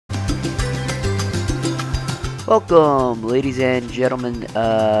Welcome, ladies and gentlemen,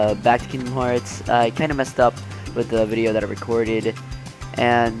 back to Kingdom Hearts. I kind of messed up with the video that I recorded,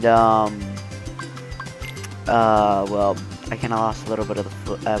 and, well, I kind of lost a little bit of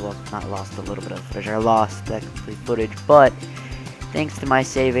the well, not lost a little bit of the footage, I lost that complete footage, but thanks to my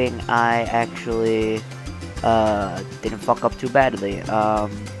saving, I actually, didn't fuck up too badly.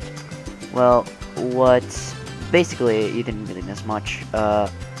 Well, basically, you didn't really miss much.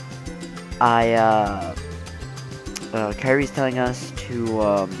 Kairi's telling us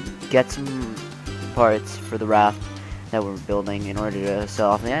to get some parts for the raft that we're building in order to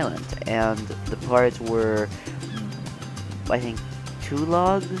sell off the island, and the parts were, I think, 2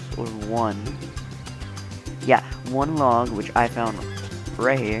 logs or 1. Yeah, 1 log, which I found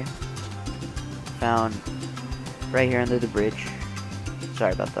right here. Found right here under the bridge.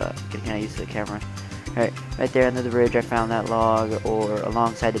 Sorry about that. Getting kind of used to the camera. Alright, right there under the bridge, I found that log, or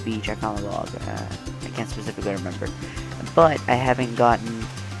alongside the beach, I found a log. I can't specifically remember. But I haven't gotten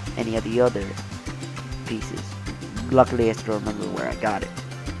any of the other pieces. Luckily, I still remember where I got it.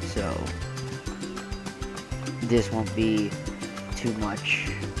 So, this won't be too much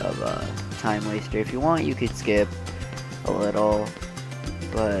of a time waster. If you want, you could skip a little.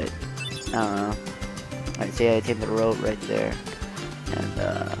 But, I don't know. I'd say I tamed the rope right there. And,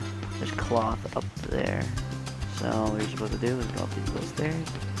 there's cloth up there. So what you're supposed to do is go up these little stairs.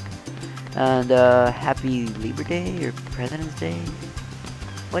 And happy Labor Day or President's Day.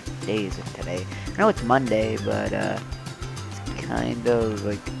 What day is it today? I know it's Monday, but it's kind of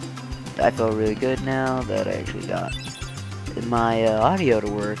like, I feel really good now that I actually got my audio to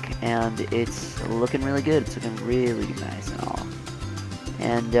work, and it's looking really good. It's looking really nice and all.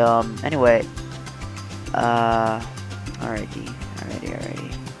 And anyway, alrighty.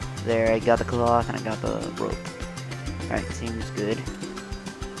 There, I got the cloth and I got the rope. Alright, seems good.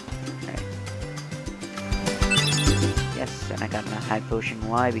 Alright. Yes, and I got a high potion.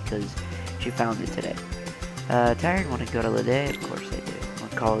 Why? Because she found it today. Tired? Want to go to Lede? Of course I do.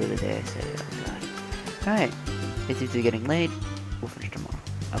 Want to call it a day? I said it. Oh god. Alright. It's usually getting late. We'll finish tomorrow.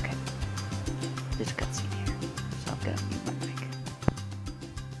 Okay. There's a cutscene here. So I'm gonna mute my mic.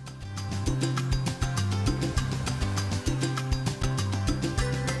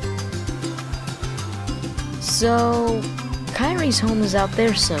 So, Kairi's home is out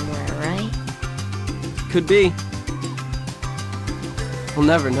there somewhere, right? Could be. We'll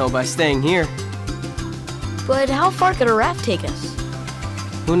never know by staying here. But how far could a raft take us?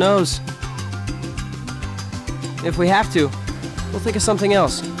 Who knows? If we have to, we'll think of something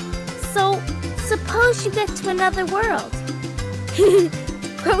else. So, suppose you get to another world.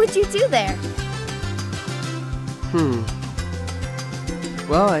 What would you do there?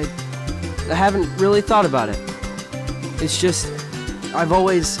 Well, I haven't really thought about it. It's just, I've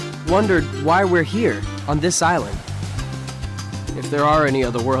always wondered why we're here, on this island. If there are any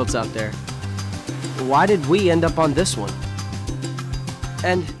other worlds out there, why did we end up on this one?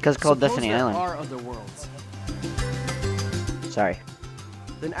 And because it's called Destiny Island. There are other worlds. Sorry.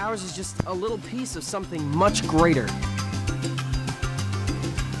 Then ours is just a little piece of something much greater.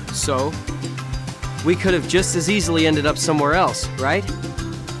 So, we could have just as easily ended up somewhere else, right?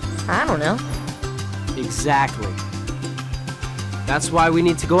 I don't know. Exactly. That's why we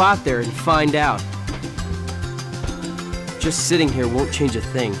need to go out there and find out. Just sitting here won't change a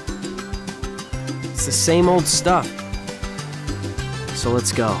thing. It's the same old stuff. So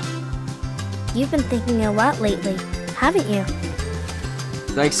let's go. You've been thinking a lot lately, haven't you?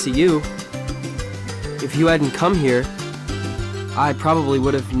 Thanks to you. If you hadn't come here, I probably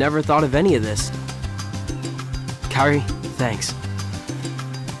would have never thought of any of this. Kairi, thanks.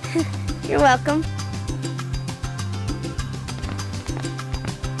 You're welcome.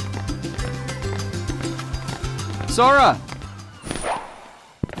 Sora!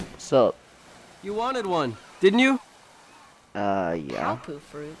 So, You wanted one, didn't you? yeah. Poo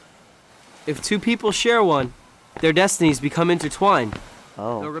fruit. If 2 people share one, their destinies become intertwined.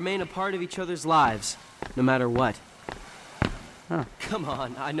 Oh. They'll remain a part of each other's lives, no matter what. Huh. Come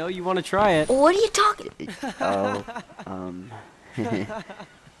on, I know you want to try it. What are you talking?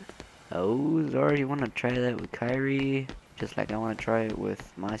 Oh, Zora, you want to try that with Kairi? Just like I want to try it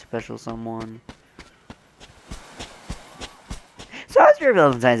with my special someone. So it's your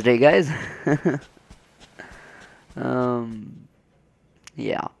Valentine's Day, guys.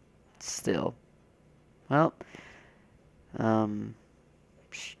 Yeah. Still. Well.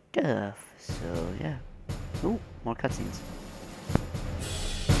 Stuff. So, yeah. Ooh, more cutscenes.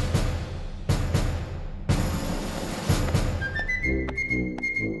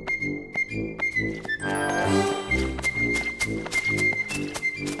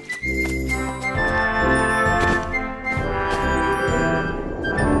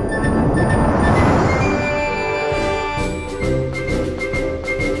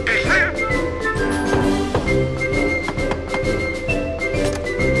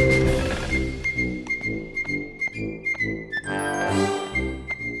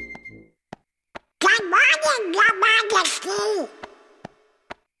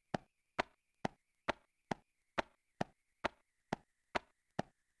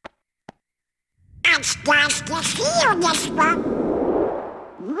 That's nice to see you, Whisper.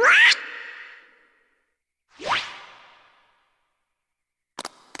 What?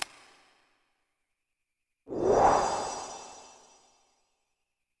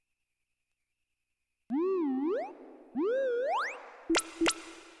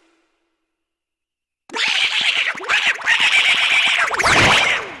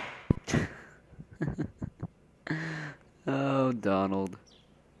 Oh, Donald.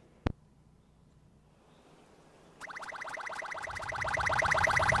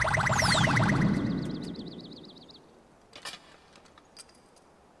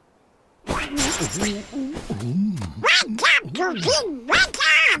 Wake up, Eugene! Wake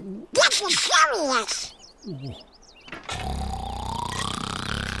up! This is serious!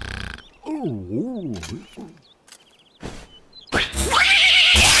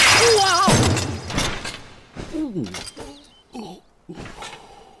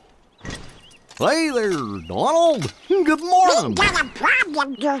 Hey there, Donald. Good morning. We got a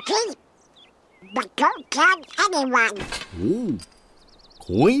problem, Eugene. But don't tell anyone. Oh,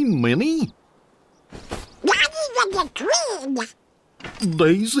 Queen Minnie? Not even the Queen.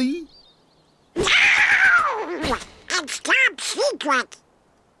 Daisy? No! It's top secret.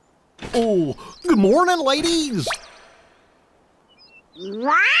 Oh, good morning, ladies.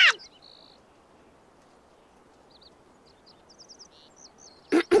 What?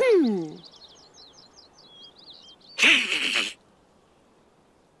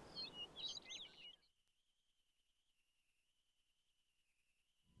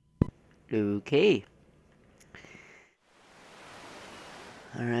 Okay.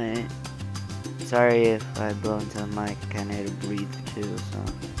 Alright. Sorry if I blow into the mic, I kinda had to breathe too, so.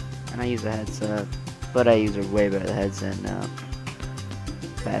 And I use a headset, but I use a way better headset now.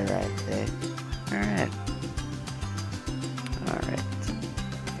 Better, I'd say. Alright. Alright.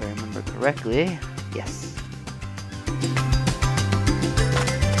 If I remember correctly, yes.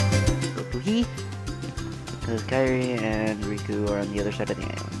 Go to he. Because Kairi and Riku are on the other side of the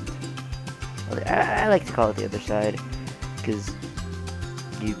island. Well, I like to call it the other side, because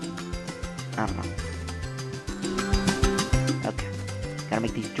I don't know. Okay. Gotta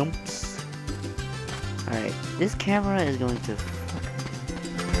make these jumps. Alright, this camera is going to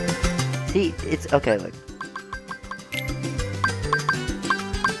see, it's okay, look.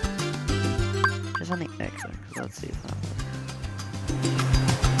 Just on the X, let's see if that works.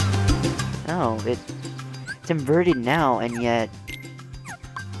 No, it's inverted now, and yet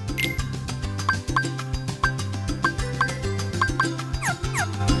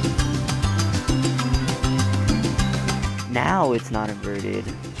now it's not inverted.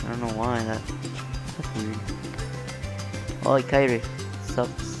 I don't know why. That's weird. Oh, like Kairi.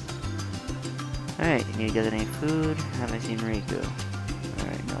 Sups. Alright, you guys any food? Have I seen Riku?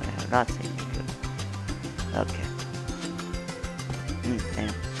 Alright, no, I have not seen Riku. Okay.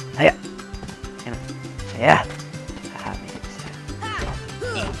 Damn. Hiya! Damn it. Hiya! Haha, made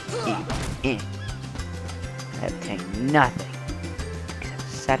it. I obtained nothing except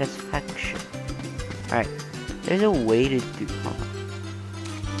satisfaction. Alright. There's a way to do.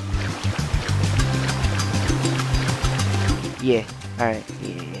 Yeah. All right.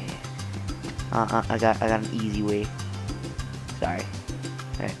 Yeah. I got an easy way. Sorry.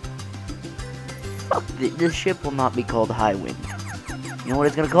 All right. Fuck. This ship will not be called Highwind. You know what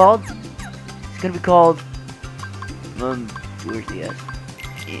it's gonna be called? It's gonna be called. Where's the S?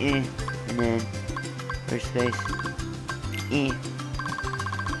 And then where's space? Wait,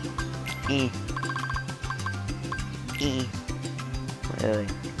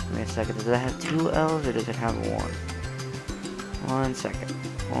 give me a second. Does it have 2 L's or does it have 1? 1 second.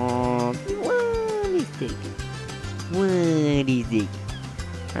 What is it? What is it?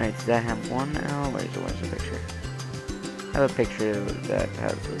 Alright, does that have 1 L? Where's the picture? I have a picture that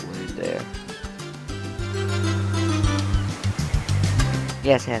has the word there.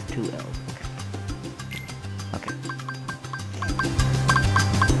 Yes, it has 2 L's. Okay.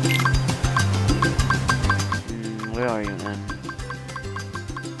 Where are you, man?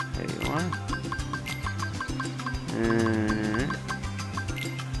 There you are.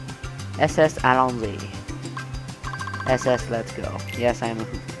 SS Allons-y. SS, let's go. Yes, I am a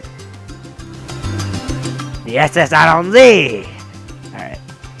hoot. The SS Allons-y! Alright.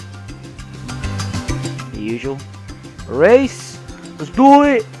 The usual. Race! Let's do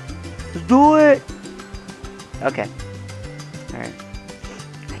it! Let's do it! Okay. Alright.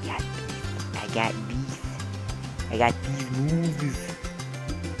 I got these moves.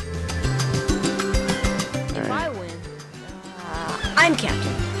 If I win, I'm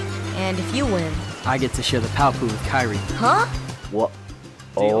captain. And if you win... I get to share the Palpu with Kairi. Huh? What?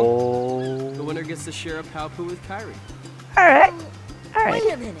 Deal? The Oh. winner gets to share a Palpu with Kyrie. Alright. Alright.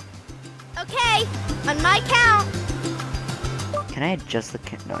 Wait a minute. Okay, on my count. Can I adjust the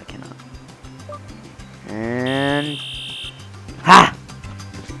no, I cannot. And ha!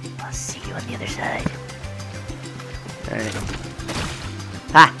 I'll see you on the other side. Alright.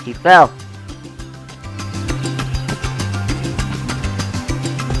 Ha! He fell.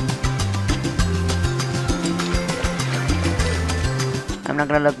 I'm not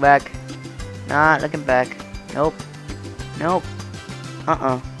gonna look back. Not looking back. Nope. Nope.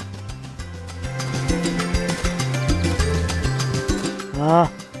 Uh-uh. Oh.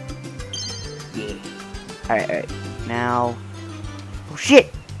 Yeah. Alright, alright. Now. Oh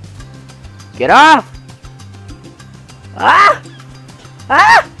shit! Get off! Ah!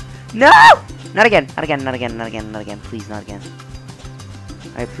 Ah! No! Not again. Not again. Not again. Not again. Not again. Please, not again.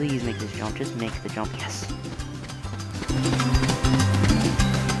 Alright, please make this jump. Just make the jump. Yes.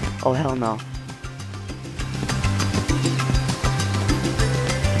 Oh, hell no.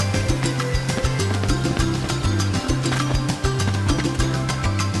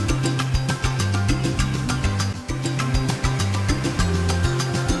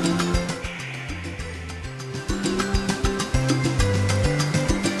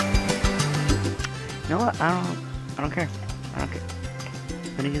 You know what? I don't care. I don't care.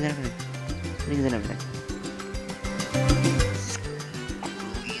 I'm gonna use everything. I'm gonna use everything. Screw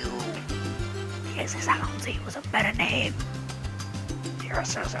you. The SS Alonzi was a better name. The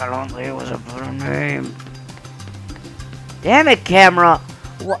SS Alonzi was a better name. Damn it, camera!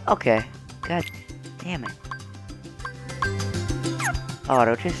 What? Okay. God damn it.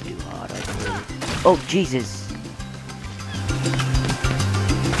 Auto, just do auto, please. Oh, Jesus.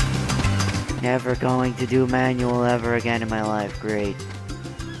 Never going to do manual ever again in my life. Great.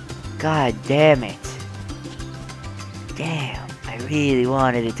 God damn it. Damn. I really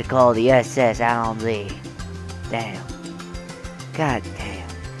wanted it to call the SS Almsey. Damn. God damn.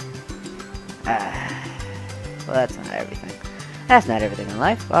 Well, that's not everything. That's not everything in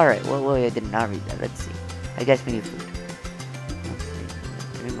life. Alright, well, I did not read that. Let's see. I guess we need food. Let's see.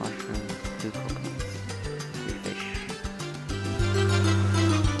 3 mushrooms, 2 coconuts, 3 fish.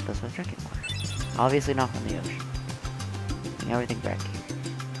 That's what's drinking water. Obviously not from the ocean. Bring everything back here.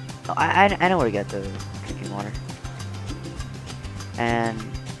 Oh, I know where to get the drinking water. And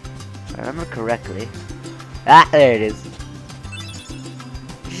if I remember correctly. Ah, there it is.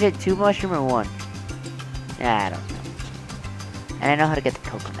 You said 2 mushroom or 1? Yeah, I don't know. And I know how to get the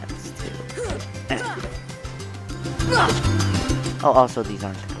coconuts too. Oh, also these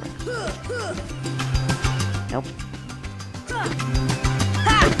aren't correct. Nope.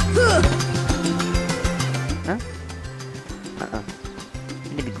 Huh? Uh-uh.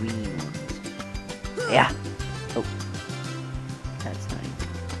 I need the green ones. Yeah. Oh. That's nice.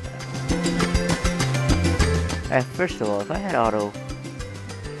 Alright, first of all, if I had auto,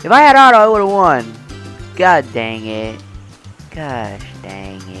 I would have won. God dang it. Gosh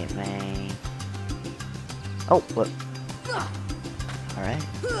dang it, man. Oh, what? Alright.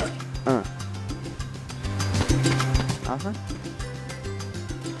 Awesome.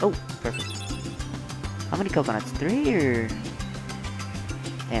 Oh, perfect. How many coconuts? 3 or?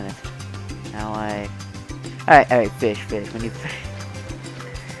 Damn it. Now Alright, fish. We need fish.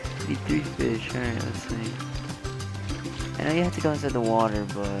 We need 3 fish. Alright, let's see. I know you have to go inside the water,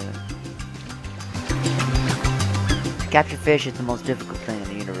 but to capture fish is the most difficult thing in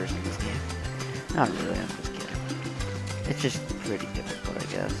the universe in this game. Not really, I'm just kidding. It's just pretty difficult, I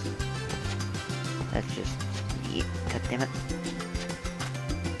guess. That's just... yeah, god damn it.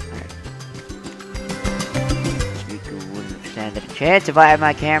 Alright. Riku wouldn't have stand a chance if I had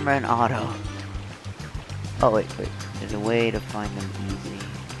my camera in auto. Oh, wait. There's a way to find them easy.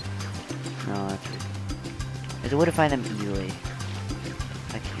 No, that's right. There's a way to find them easily.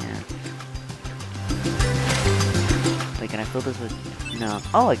 I can't. Wait, can I fill this with... no.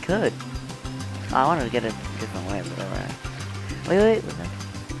 Oh, I could. Oh, I wanted to get it a different way, but alright. Wait, what's that?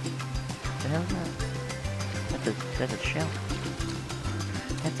 What the hell is that? That's a shell.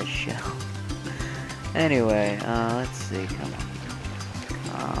 That's a shell. Anyway, let's see, come on.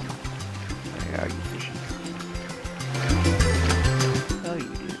 Where are you, fishies? Oh, you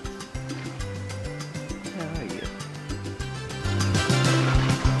dudes. Where are you?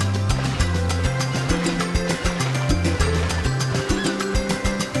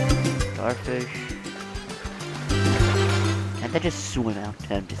 Starfish. Can't they just swim out?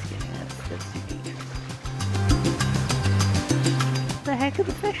 I'm just kidding. That's too dangerous. What the heck are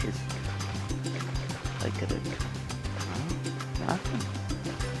the fishes? Like, nothing.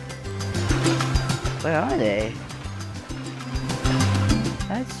 Where are they? I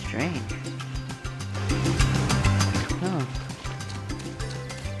That's strange. Huh.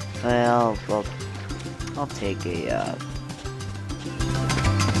 Well, I'll take a, I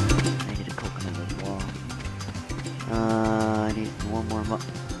need a coconut as well. I need one more damn it.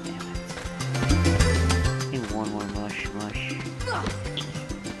 I need one more mush.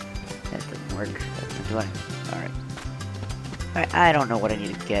 That doesn't work. That's not doing it. Alright. I don't know what I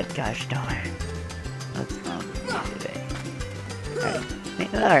need to get, gosh darn. What's wrong with me today?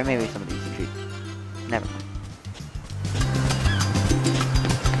 Alright, maybe some of these treats. Never mind.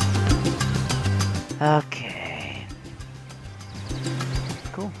 Okay.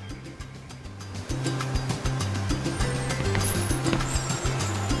 Cool.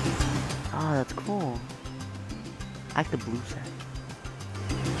 Oh, that's cool. I like the blue set.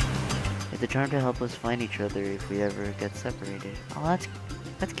 It's a charm to help us find each other if we ever get separated. Oh, that's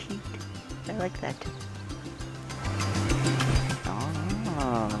cute. I like that.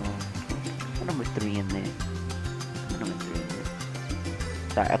 Oh, number 3 in there. Number 3 in there.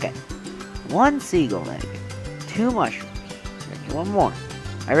 Sorry. Okay. 1 seagull egg, 2 mushrooms. I need 1 more.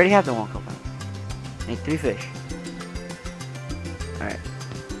 I already have the 1 coconut. I need 3 fish. Alright.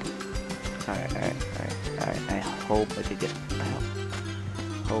 I hope I could get. I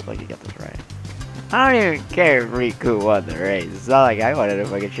hope I could get this right. I don't even care if Riku won the race. It's not like I wanted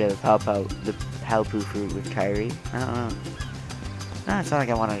if I could share the Palpu fruit with Kairi. I don't know. No, it's not like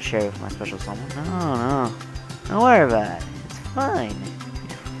I wanted to share it with my special someone. No. Don't worry about it. It's fine.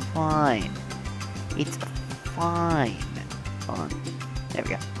 It's fine. Hold on. There we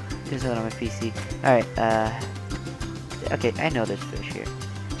go. There's that on my PC. Alright, okay, I know there's fish here.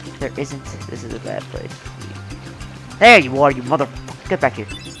 There isn't. This is a bad place. There you are, you motherfucker. Get back here.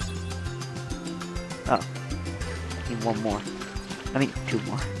 Oh. I need 1 more. I mean, 2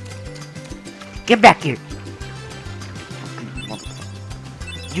 more. Get back here!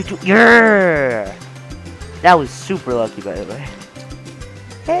 You two. Yeah! That was super lucky, by the way.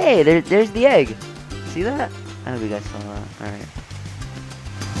 Hey, there's the egg. See that? I hope you guys saw that. Alright.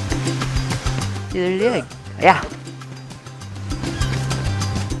 See, there's the egg. Yeah!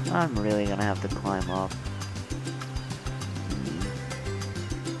 I'm really gonna have to climb up.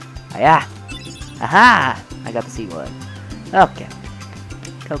 Yeah! Aha! I got the seagull egg. Okay.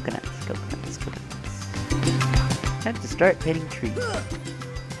 Coconuts. Time to start hitting trees.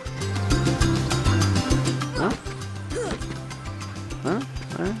 Huh?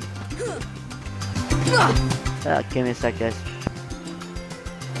 Give me a sec, guys.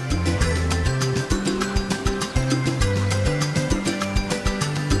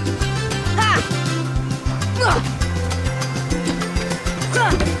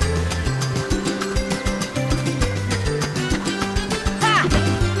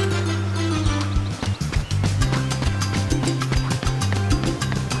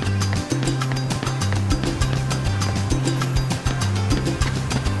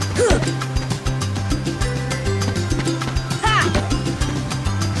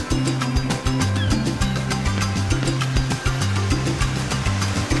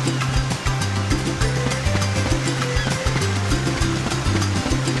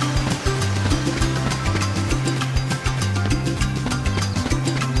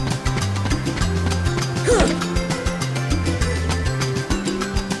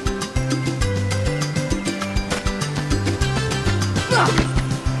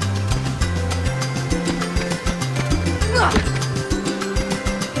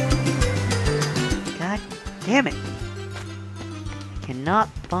 God damn it! I cannot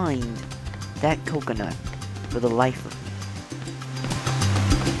find that coconut for the life of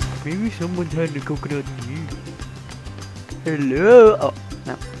me. Maybe someone's had the coconut in here. Hello? Oh,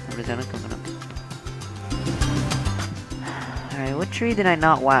 no. I'm just on a coconut. Alright, what tree did I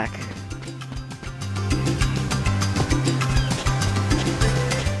not whack?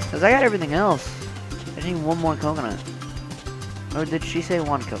 Because I got everything else. I need 1 more coconut. Or did she say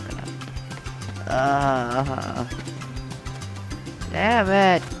 1 coconut? Damn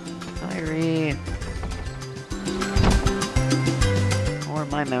it! Kairi. Or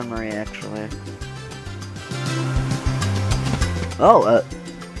my memory, actually. Oh,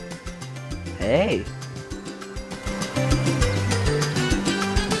 hey.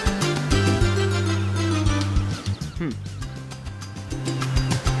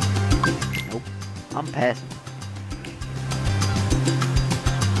 Nope. I'm passing.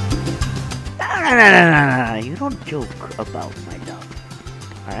 No. You don't joke about my love.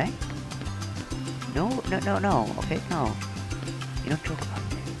 Alright? No. Okay, no. You don't joke about it.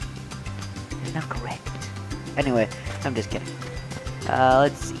 It's not correct. Anyway, I'm just kidding.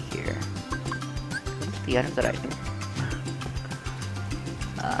 Let's see here. What's the items that I do?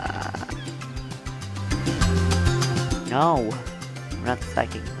 No! I'm not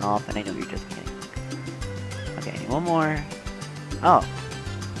psyching off, and I know you're just kidding. Okay, one more. Oh.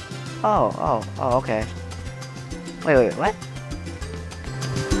 Oh, okay. Wait, what?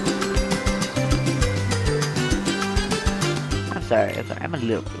 I'm sorry, I'm a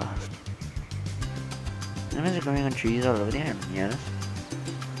little lost. Lemons are growing on trees all over the island, yes?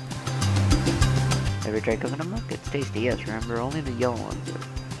 Ever tried coconut milk? It's tasty, yes. Remember, only the yellow ones are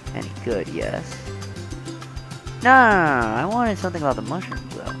any good, yes? No, I wanted something about the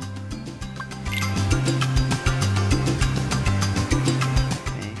mushrooms, though.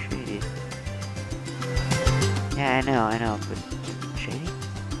 Okay, shady. Yeah, I know, but shady?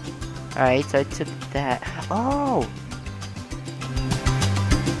 Alright, so I took that. Oh!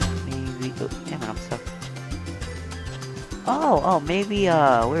 Maybe, oh, damn it, I'm stuck. Oh, maybe,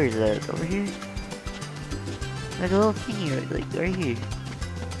 where is it? Over here? Like a little thingy, like, right here.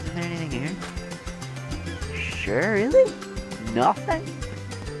 Isn't there anything here? Sure, really? Nothing?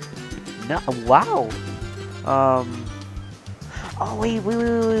 No, wow. Oh, wait.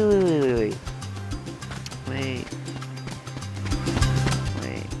 Wait,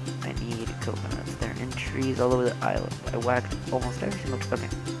 I need coconuts. They're in trees all over the island. I whacked almost every single tree. Okay,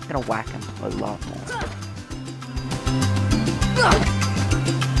 I'm gonna whack them a lot more.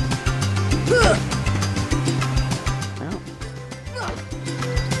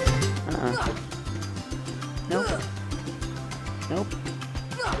 No.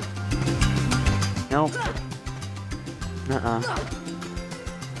 Nope.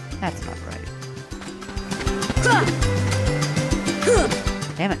 That's not right.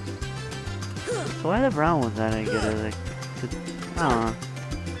 Damn it. So why are the brown ones that I get like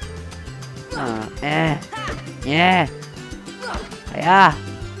yeah. Yeah!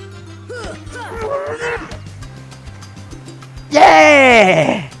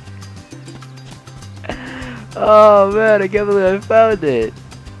 Oh man, I can't believe I found it.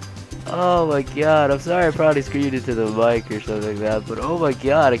 Oh my god, I'm sorry I probably screamed into the mic or something like that, but oh my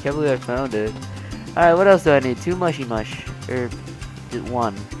god, I can't believe I found it. Alright, what else do I need? 2 mushy mush. Or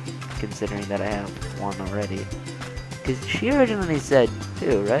 1, considering that I have 1 already. Because she originally said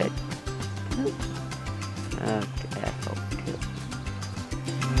 2, right? Okay,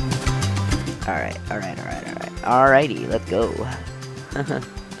 Alrighty, let's go.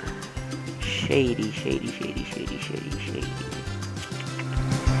 Shady.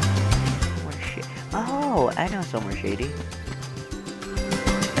 Where's shady? Oh, I know somewhere shady.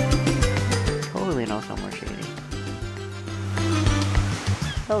 Totally know somewhere shady.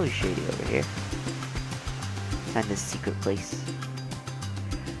 Always shady over here. Find this secret place.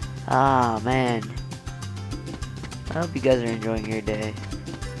 Ah, man. I hope you guys are enjoying your day.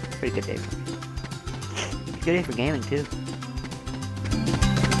 Pretty good day for me. Good day for gaming too.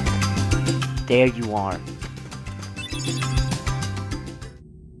 There you are.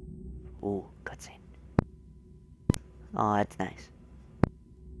 Ooh, cutscene. Oh, that's nice.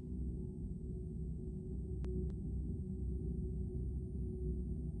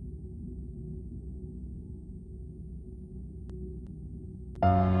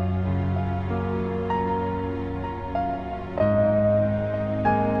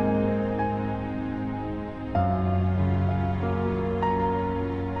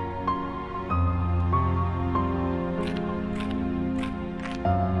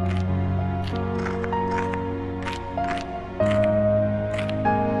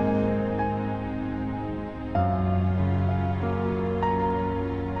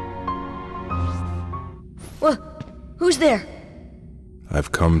 Who's there?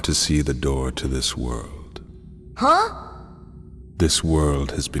 I've come to see the door to this world. Huh? This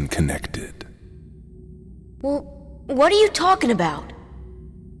world has been connected. Well, what are you talking about?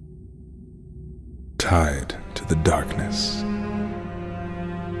 Tied to the darkness.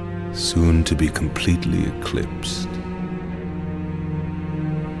 Soon to be completely eclipsed.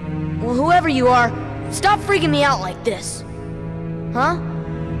 Well, whoever you are, stop freaking me out like this. Huh?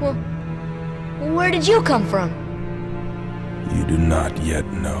 Well, where did you come from? You do not yet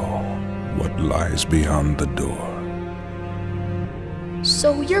know what lies beyond the door.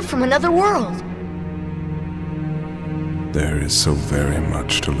 So you're from another world? There is so very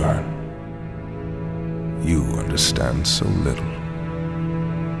much to learn. You understand so little.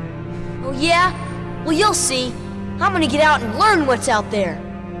 Oh yeah? Well, you'll see. I'm gonna get out and learn what's out there.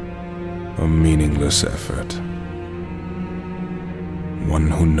 A meaningless effort. One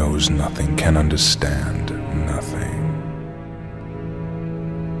who knows nothing can understand nothing.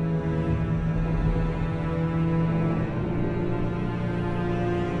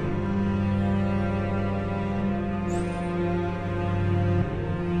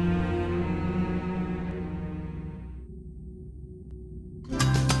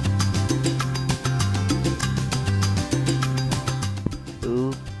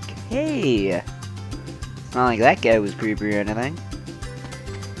 me! It's not like that guy was creepy or anything.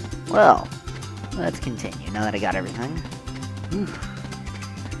 Well, let's continue now that I got everything. Whew.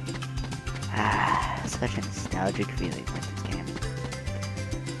 Such a nostalgic feeling with this game.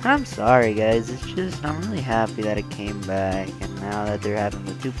 And I'm sorry guys, it's just, I'm really happy that it came back, and now that they're having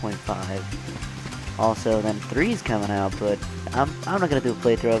the 2.5. Also, then 3's coming out, but I'm not gonna do a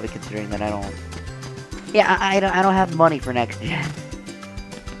playthrough of it considering that I don't... Yeah, I don't have money for next gen.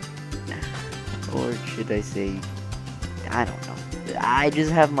 Or should I say, I don't know. I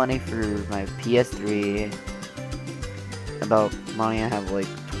just have money for my PS3. About money I have like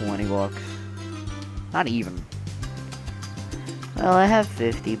 20 bucks. Not even. Well, I have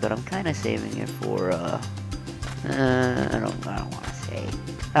 50, but I'm kind of saving it for I don't want to say.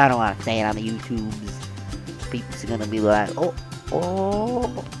 I don't want to say it on the YouTubes. People's gonna be like, oh.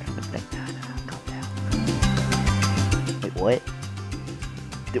 Calm down. Wait, what?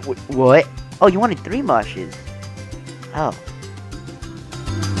 What? Oh, you wanted 3 mushes. Oh.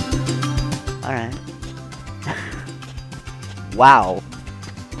 Alright. Wow.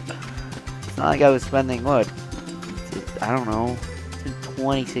 It's not like I was spending, what? I don't know. It's been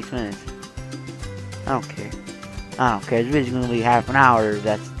 26 minutes. I don't care. I don't care. This video's gonna be half an hour.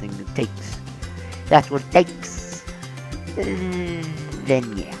 That's the thing that takes. That's what it takes.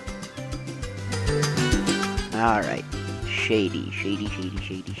 Then, yeah. Alright. Shady.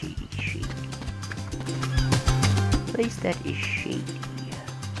 Place that is shady.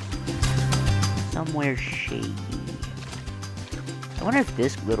 Somewhere shady. I wonder if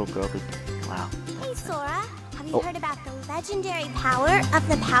this little girl could... Wow. Hey, Sora. Have you heard about the legendary power of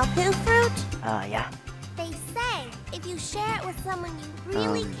the Palpu fruit? Yeah. They say if you share it with someone you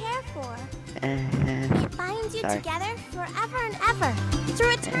really care for, it binds you together forever and ever,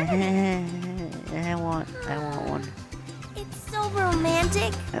 through eternity. I want one. It's so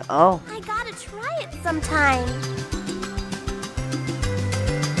romantic. Oh. I gotta try it sometime.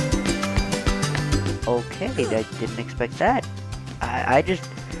 Okay, I didn't expect that.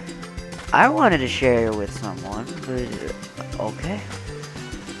 I wanted to share it with someone, but okay.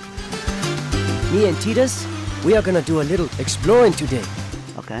 Me and Titus, we are gonna do a little exploring today.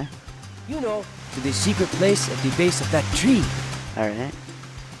 Okay. You know, to the secret place at the base of that tree. Alright.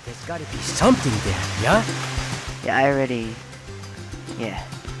 There's gotta be something there, yeah? Yeah, I already... Yeah.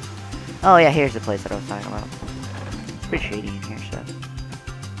 Oh yeah, here's the place that I was talking about. It's pretty shady in here, so...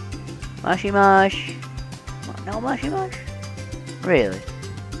 Mushy mush! No mushy mush? Really?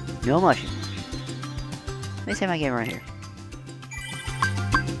 No mushy mush. Let me save my game right here.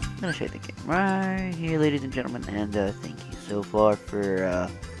 I'm gonna show you the game right here, ladies and gentlemen, and thank you so far for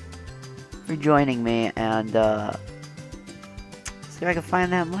joining me, and see if I can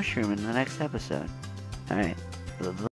find that mushroom in the next episode. Alright.